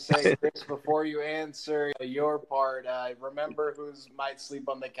was about to say, Chris, before you answer your part, remember who might sleep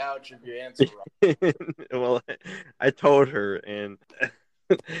on the couch if you answer wrong. Well, I told her, and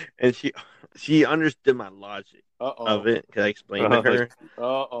she understood my logic of it because I explained to her.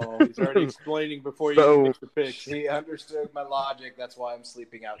 He's already explaining before you make the pick. She understood my logic. That's why I'm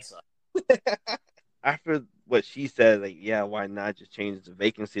sleeping outside. After what she said, like, yeah, why not just change the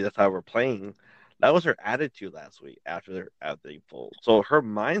vacancy? That's how we're playing. That was her attitude last week after they pulled. So her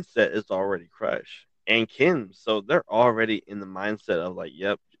mindset is already crushed. And Kim, so they're already in the mindset of like,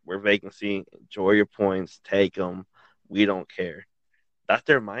 yep, we're vacancy. Enjoy your points. Take them. We don't care. That's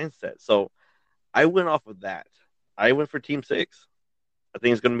their mindset. So I went off of that. I went for Team 6. I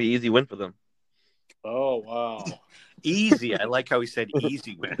think it's going to be an easy win for them. Oh, wow. Easy. I like how he said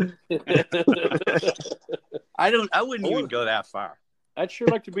easy win. I wouldn't even go that far. I'd sure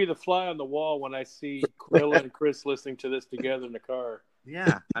like to be the fly on the wall when I see Camilla and Chris listening to this together in the car.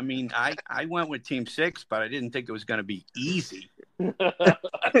 Yeah. I mean, I went with Team 6, but I didn't think it was going to be easy.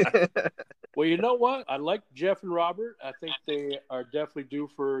 Well, you know what? I like Jeff and Robert. I think they are definitely due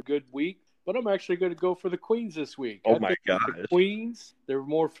for a good week. But I'm actually going to go for the Queens this week. Oh, my gosh. The Queens, they're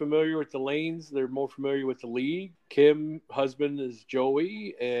more familiar with the lanes. They're more familiar with the league. Kim, husband, is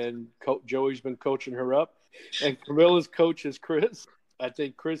Joey, and Joey's been coaching her up. And Camilla's coach is Chris. I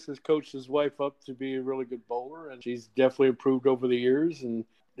think Chris has coached his wife up to be a really good bowler, and she's definitely improved over the years. And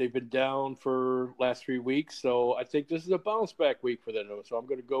They've been down for last 3 weeks, so I think this is a bounce back week for them. So I'm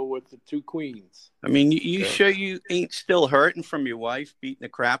going to go with the two queens. I mean, you sure you ain't still hurting from your wife beating the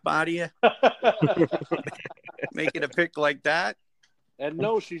crap out of you? Making a pick like that? And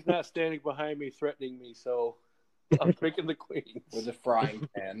no, she's not standing behind me threatening me, so I'm picking the queens. With a frying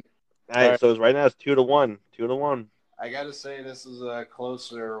pan. All right, so it's right now it's 2-1. 2-1. I got to say this is a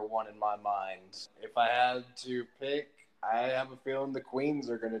closer one in my mind. If I had to pick, I have a feeling the Queens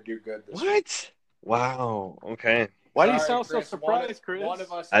are going to do good this week. What? Wow. Okay. Why do you Sorry, sound so surprised, Chris? One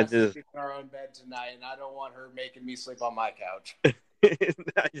of us I has to just- sleep in our own bed tonight, and I don't want her making me sleep on my couch.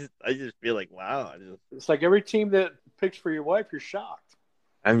 I just feel like wow. It's like every team that picks for your wife, you're shocked.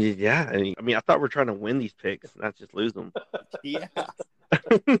 I mean, yeah. I mean, I thought we're trying to win these picks, not just lose them. Yeah.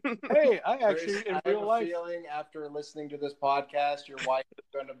 Hey, I actually, Chris, in I real have life, a feeling after listening to this podcast, your wife is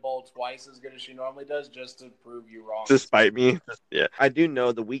going to bowl twice as good as she normally does just to prove you wrong. To spite me. Yeah. I do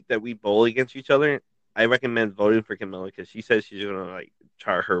know the week that we bowl against each other, I recommend voting for Camilla because she says she's going to like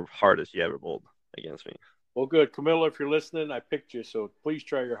try her hardest she ever bowled against me. well, good. Camilla, if you're listening, I picked you, so please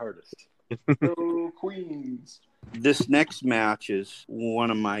try your hardest. Go Queens. This next match is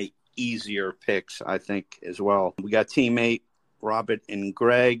one of my easier picks, I think, as well. We got teammate Robert and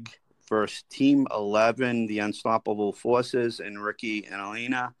Greg versus Team 11, the Unstoppable Forces, and Ricky and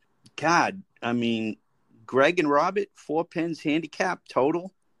Elena. God, I mean, Greg and Robert, 4 pins handicap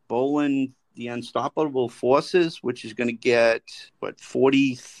total. Bowling the Unstoppable Forces, which is going to get,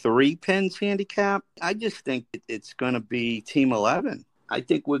 43 pins handicap. I just think it's going to be Team 11. I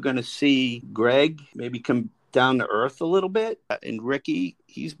think we're going to see Greg maybe come down to earth a little bit. And Ricky,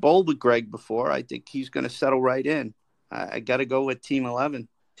 he's bowled with Greg before. I think he's going to settle right in. I got to go with Team 11.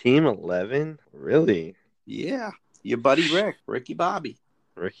 Team 11? Really? Yeah. Your buddy Ricky Bobby.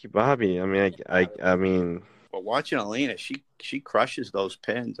 Ricky Bobby. I mean, I mean, But watching Elena, she crushes those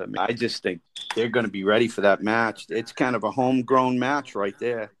pins. I mean, I just think they're going to be ready for that match. It's kind of a homegrown match right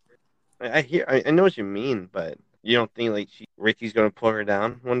there. I know what you mean, but you don't think like Ricky's going to pull her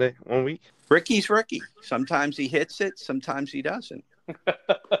down one week? Ricky's Ricky. Sometimes he hits it, sometimes he doesn't.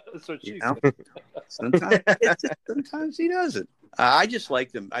 That's what she You know? said. Sometimes he hits it, sometimes he doesn't. I just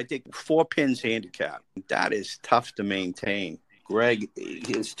like them. I think 4 pins handicap. That is tough to maintain. Greg,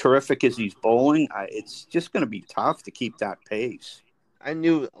 as terrific as he's bowling, it's just going to be tough to keep that pace. I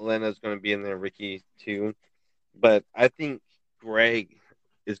knew Elena's going to be in there, Ricky too, but I think Greg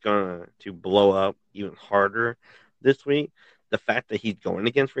is going to blow up even harder this week. The fact that he's going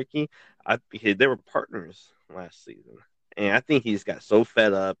against Ricky, because they were partners last season, and I think he's got so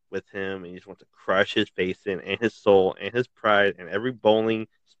fed up with him, and he just wants to crush his face in, and his soul, and his pride, and every bowling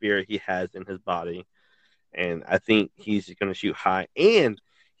spirit he has in his body. And I think he's going to shoot high, and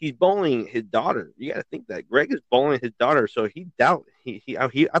he's bowling his daughter. You got to think that Greg is bowling his daughter, so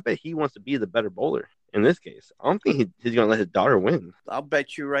I bet he wants to be the better bowler in this case. I don't think he's going to let his daughter win. I'll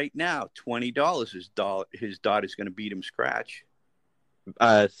bet you right now, $20 his daughter's going to beat him scratch.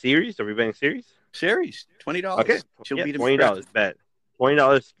 Series? Are we betting series? Series, $20. Okay, She'll yeah, beat him $20 scratch. bet.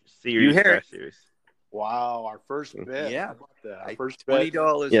 $20 series. You hear scratch it. series. Wow, our first bet. Yeah. How about that? Our first bet.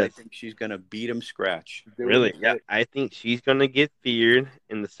 $20. I Yes. think she's going to beat him scratch. Really? Yeah. I think she's going to get feared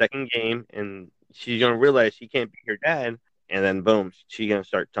in the second game, and she's going to realize she can't beat her dad, and then boom, she's going to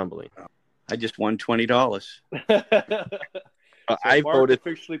start tumbling. I just won $20. I Mark voted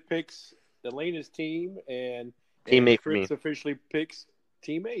officially picks Elena's team, and Teammate for Chris me. officially picks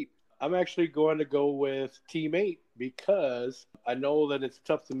teammate. I'm actually going to go with teammate because I know that it's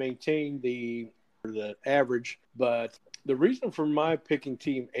tough to maintain the average, but the reason for my picking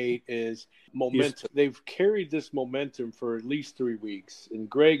team 8 is momentum. They've carried this momentum for at least 3 weeks, and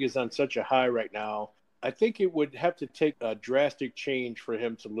Greg is on such a high right now. I think it would have to take a drastic change for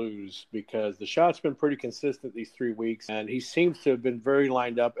him to lose because the shot's been pretty consistent these 3 weeks, and he seems to have been very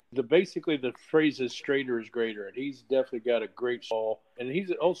lined up. Basically, the phrase is straighter is greater, and he's definitely got a great ball. And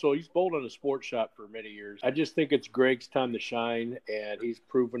he's bowled on a sport shot for many years. I just think it's Greg's time to shine, and he's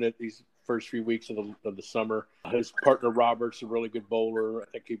proven it these first 3 weeks of the summer. His partner Robert's a really good bowler. I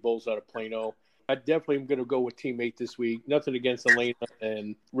think he bowls out of Plano. I definitely am going to go with teammate this week. Nothing against Elena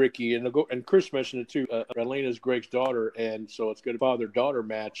and Ricky, and Chris mentioned it too. Elena's Greg's daughter, and so it's good father-daughter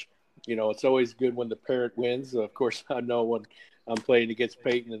match. You know, it's always good when the parent wins. Of course, I know when I'm playing against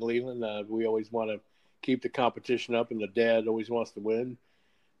Peyton and Leland, we always want to keep the competition up, and the dad always wants to win.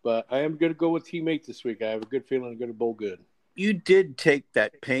 But I am going to go with teammate this week. I have a good feeling I'm going to bowl good. You did take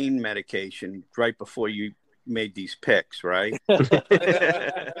that pain medication right before you made these picks, right?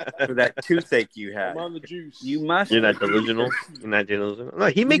 For that toothache you had. I'm on the juice. You must. You're not delusional. You're not delusional. No,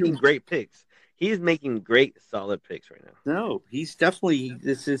 he's making great picks. he's making great, solid picks right now. No, he's definitely.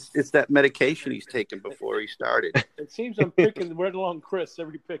 It's that medication he's taken before he started. It seems I'm picking right along Chris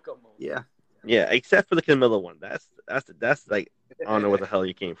every pick almost. Yeah. Yeah, except for the Camilla one. That's like I don't know where the hell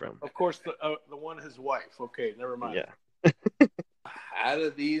you came from. Of course, the one his wife. Okay, never mind. Yeah. Out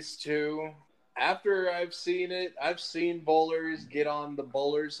of these two, after I've seen bowlers get on the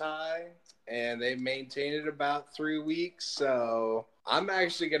bowler's high, and they maintain it about 3 weeks. So I'm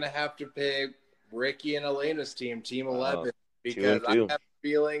actually going to have to pick Ricky and Elena's team, Team 11, because I have a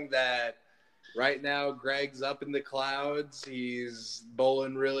feeling that right now Greg's up in the clouds. He's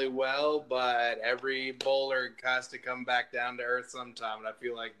bowling really well, but every bowler has to come back down to earth sometime, and I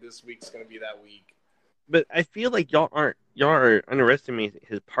feel like this week's going to be that week. But I feel like y'all are underestimating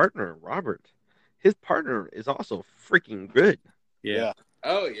his partner, Robert. His partner is also freaking good. Yeah.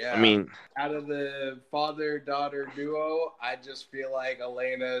 Oh, yeah. I mean, out of the father-daughter duo, I just feel like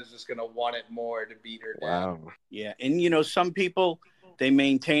Elena is just going to want it more to beat her down. wow. Yeah, and some people, they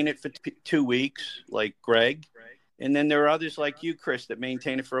maintain it for 2 weeks, like Greg, and then there are others like you, Chris, that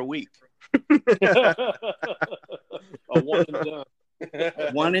maintain it for a week. A one and done.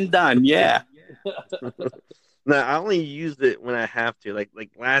 One and done, yeah. No, I only used it when I have to. Like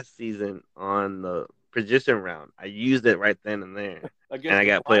last season on the position round, I used it right then and there, and I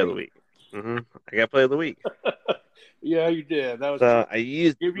got player of the week. I got player of the week. Yeah, you did. That was so I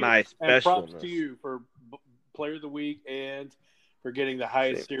used my special. And props to you for player of the week and for getting the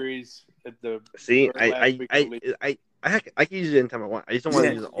highest series at the. See, I can use it anytime I want. I just don't want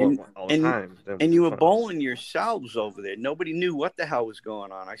to use it all the time. And you were bowling yourselves over there. Nobody knew what the hell was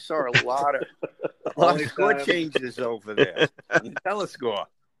going on. I saw a lot of score changes over there. Tell a score.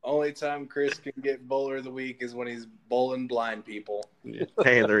 Only time Chris can get bowler of the week is when he's bowling blind people.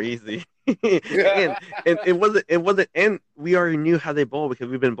 Hey, they're easy. and it wasn't, and we already knew how they bowl because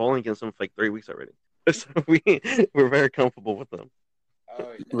we've been bowling against them for like 3 weeks already. So we're very comfortable with them.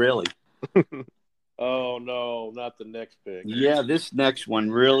 Oh, yeah. Really? Oh no, not the next pick. Yeah, this next one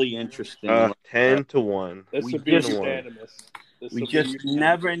really interesting. 10-1. This We would be just- unanimous. We just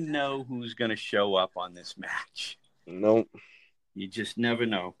never know who's going to show up on this match. Nope. You just never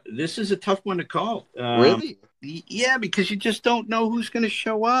know. This is a tough one to call. Really? Yeah, because you just don't know who's going to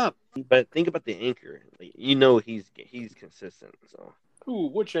show up. But think about the anchor. Like, he's consistent. So. Ooh,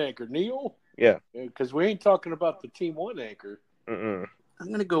 which anchor? Neil? Yeah. Because we ain't talking about the Team 1 anchor. Mm-mm. I'm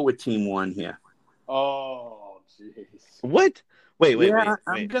going to go with Team 1 here. Oh, jeez. What? Wait.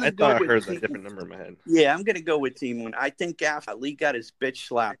 I'm gonna I go thought I with heard Team- a different number in my head. Yeah, I'm going to go with Team 1. I think after Lee got his bitch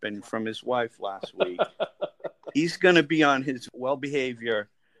slapping from his wife last week, he's going to be on his well behavior,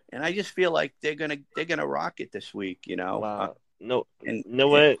 and I just feel like they're going to rock it this week. Wow. No, and- you know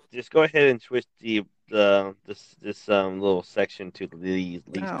what? Just go ahead and switch this little section to these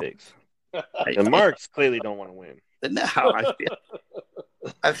No. picks. The Marks clearly don't want to win. No,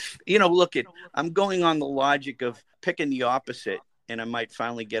 I'm going on the logic of picking the opposite, and I might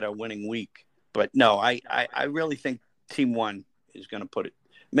finally get a winning week. But no, I really think Team 1 is going to put it.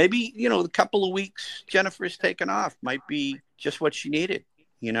 Maybe, a couple of weeks Jennifer's taken off might be just what she needed,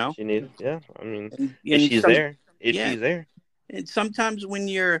 She needs, yeah. I mean, And if she's there. yeah. She's there. And sometimes when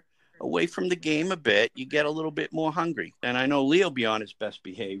you're away from the game a bit, you get a little bit more hungry. And I know Lee will be on his best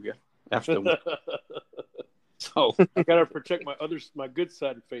behavior after. So I gotta protect my good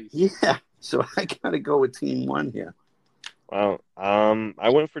side of face. yeah, so I gotta go with Team 1 here. Wow. I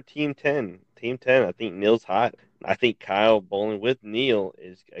went for Team 10. Team 10. I think Neil's hot. I think Kyle bowling with Neil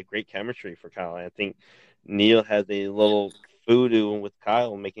is a great chemistry for Kyle. I think Neil has a little voodoo with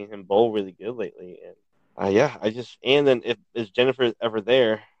Kyle, making him bowl really good lately. And and then if Jennifer is ever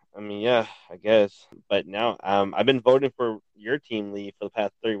there, I mean, yeah, I guess. But now I've been voting for your team, Lee, for the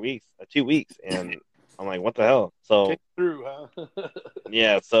past 2 weeks, and I'm like, what the hell? So Came through, huh?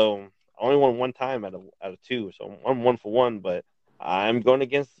 yeah, so I only won one time out of 2, so I'm 1 for 1. But I'm going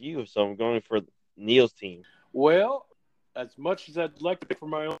against you, so I'm going for Neil's team. Well, as much as I'd like to pick for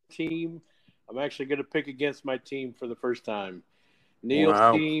my own team, I'm actually going to pick against my team for the first time.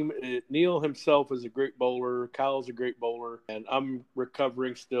 Neil's team, Neil himself is a great bowler. Kyle's a great bowler. And I'm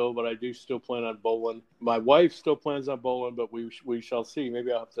recovering still, but I do still plan on bowling. My wife still plans on bowling, but we shall see.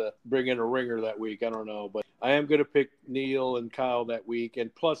 Maybe I'll have to bring in a ringer that week. I don't know. But I am going to pick Neil and Kyle that week.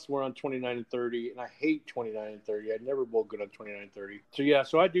 And plus, we're on 29 and 30. And I hate 29 and 30. I never bowl good on 29 and 30. So, yeah,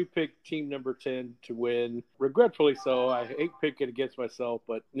 so I do pick team number 10 to win. Regretfully so. I hate picking against myself,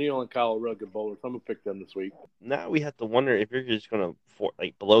 but Neil and Kyle are real good bowlers. I'm going to pick them this week. Now we have to wonder if you're just going to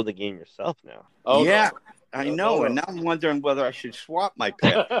blow the game yourself now. Oh, yeah, no. I know. No. And now I'm wondering whether I should swap my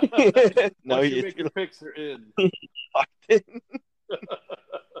pick. No, Once you you're make your picks, they're in. locked in.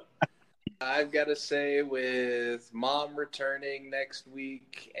 I've got to say, with Mom returning next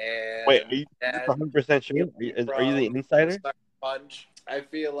week and Wait, are you Dad 100% sure? Are you the insider? Sucker Punch, I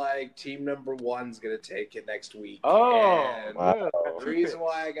feel like team number one's going to take it next week. Oh, And wow. the reason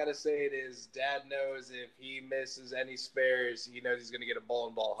why I got to say it is Dad knows if he misses any spares, he knows he's going to get a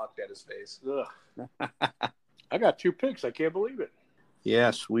bowling ball hucked at his face. Ugh. I got 2 picks. I can't believe it.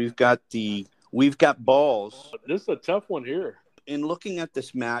 Yes, we've got balls. This is a tough one here. In looking at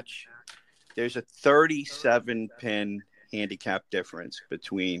this match, there's a 37 pin handicap difference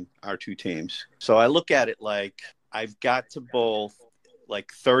between our two teams. So I look at it like I've got to bowl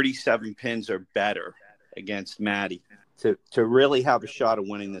like 37 pins or better against Maddie to really have a shot of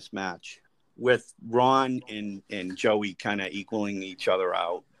winning this match, with Ron and Joey kind of equaling each other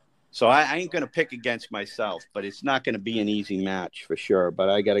out. So I ain't going to pick against myself, but it's not going to be an easy match for sure. But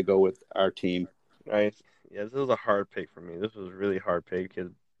I got to go with our team. Right. Yeah, this was a hard pick for me. This was a really hard pick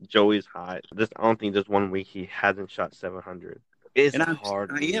because Joey's hot. I don't think just 1 week he hasn't shot 700. It's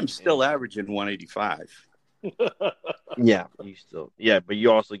hard. I am still averaging 185. Yeah, but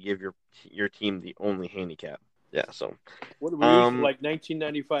you also give your team the only handicap. Yeah, so what are we like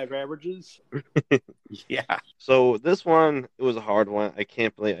 1995 averages? Yeah. So this one, it was a hard one. I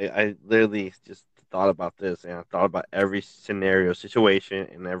can't believe I literally just thought about this, and I thought about every scenario, situation,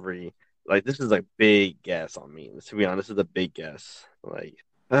 and every this is a big guess on me. To be honest, this is a big guess.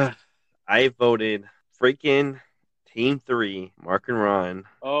 I voted freaking Team 3, Mark and Ron.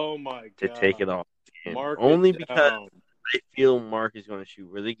 Oh my god! To take it off, Mark only because I feel Mark is going to shoot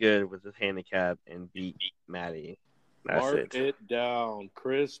really good with his handicap and beat Maddie. That's Mark it down.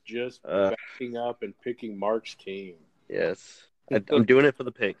 Chris just backing up and picking Mark's team. Yes. I'm doing it for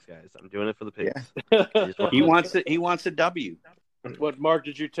the picks, guys. I'm doing it for the picks. Yeah. He wants it. He wants a W. What, Mark,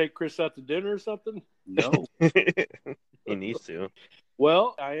 did you take Chris out to dinner or something? No. He needs to.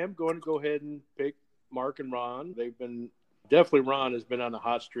 Well, I am going to go ahead and pick Mark and Ron. Definitely Ron has been on a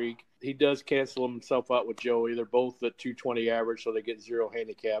hot streak. He does cancel himself out with Joey. They're both at 220 average, so they get 0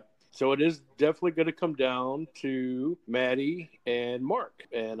 handicap. So it is definitely going to come down to Maddie and Mark.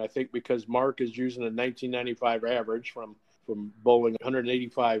 And I think because Mark is using a 1995 average from bowling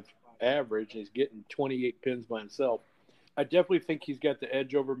 185 average, and he's getting 28 pins by himself, I definitely think he's got the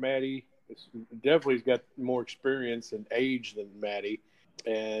edge over Maddie. Definitely he's got more experience and age than Maddie.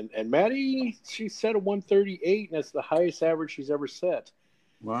 And Maddie, she set a 138, and that's the highest average she's ever set.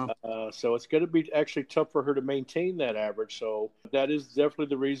 Wow. So it's going to be actually tough for her to maintain that average. So that is definitely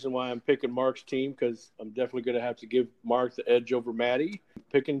the reason why I'm picking Mark's team, because I'm definitely going to have to give Mark the edge over Maddie. I'm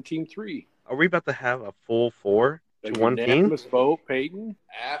picking Team 3. Are we about to have a full 4 to 1 team? Unanimous vote, Peyton?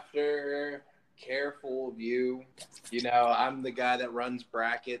 After careful view, I'm the guy that runs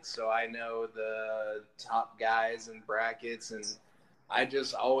brackets, so I know the top guys in brackets, and I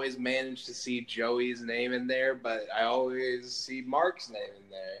just always manage to see Joey's name in there, but I always see Mark's name in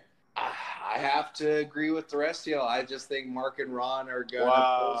there. I have to agree with the rest of y'all. I just think Mark and Ron are going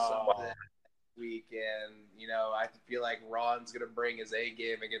to pull something this week, and I feel like Ron's going to bring his A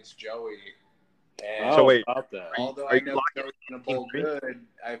game against Joey. And so wait, although I know Joey's going to bowl good,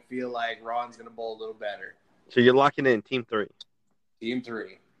 I feel like Ron's going to bowl a little better. So you're locking in Team 3. Team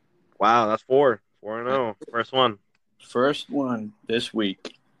 3. Wow, that's 4-0. First one this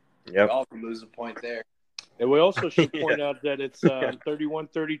week. Yep. We all can lose a point there. And we also should point out that it's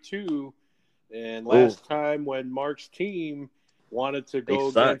 31-32. And last time when Mark's team wanted to go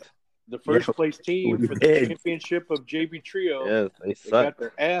against the first place team for the championship of JV Trio, they got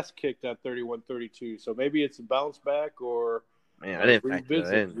their ass kicked at 31-32. So maybe it's a bounce back or I didn't factor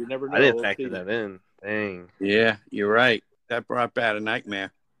that in. You never know. I didn't factor that in. Dang. Yeah, you're right. That brought back a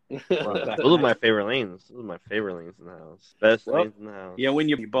nightmare. Those are my favorite lanes. Those are my favorite lanes in the house. Best lanes in the house. Yeah, when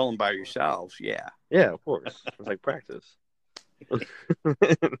you're bowling by yourselves, yeah. Yeah, of course. It's like practice.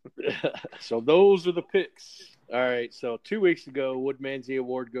 So those are the picks. All right, so 2 weeks ago, Woodmansey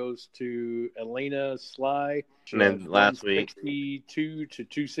Award goes to Elena Sly. And then last week, 62 to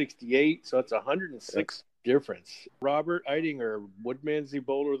 268, so that's 106 difference. Robert Eidinger, Woodmansey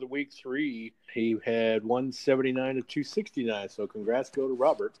Bowler of the Week 3, he had 179 to 269, so congrats go to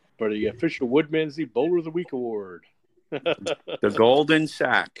Robert for the official Woodmansey Bowler of the Week award. The golden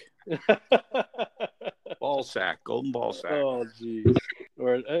sack. Ball sack, golden ball sack. Oh, geez.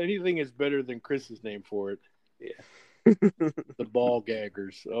 Or anything is better than Chris's name for it. Yeah. The ball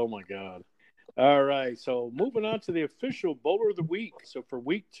gaggers. Oh, my God. All right, so moving on to the official Bowler of the Week. So for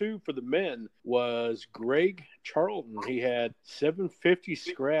week 2 for the men was Greg Charlton. He had 750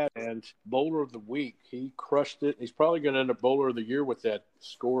 scratch and Bowler of the Week. He crushed it. He's probably going to end up Bowler of the Year with that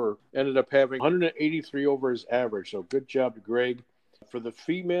score. Ended up having 183 over his average. So good job to Greg. For the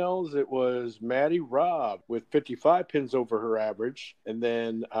females, it was Maddie Robb with 55 pins over her average. And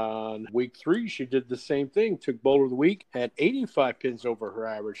then on week 3, she did the same thing. Took bowler of the week, had 85 pins over her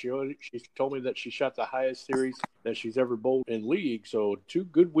average. She told me that she shot the highest series that she's ever bowled in league. So 2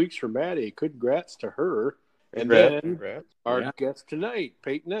 good weeks for Maddie. Congrats to her. And then our guest tonight,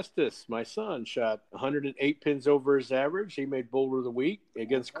 Peyton Estes, my son, shot 108 pins over his average. He made bowler of the week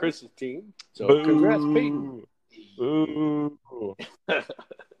against Chris's team. So congrats, Peyton. Ooh.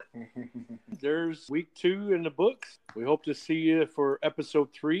 There's week 2 in the books. We hope to see you for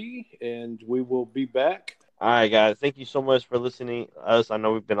episode 3, and we will be back. All right, guys. Thank you so much for listening to us. I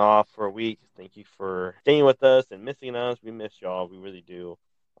know we've been off for a week. Thank you for staying with us and missing us. We miss y'all. We really do.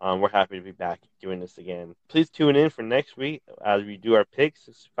 We're happy to be back doing this again. Please tune in for next week as we do our picks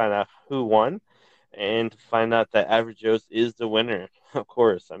to find out who won and to find out that Average Joe's is the winner. Of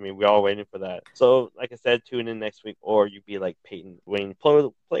course. I mean, we're all waiting for that. So, like I said, tune in next week, or you be like Peyton, winning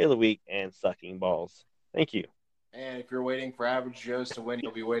play of the week and sucking balls. Thank you. And if you're waiting for Average Joe's to win,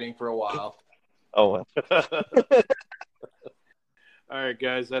 you'll be waiting for a while. Oh, well. All right,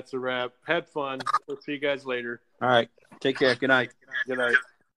 guys, that's a wrap. Had fun. We'll see you guys later. All right. Take care. Good night. Good night.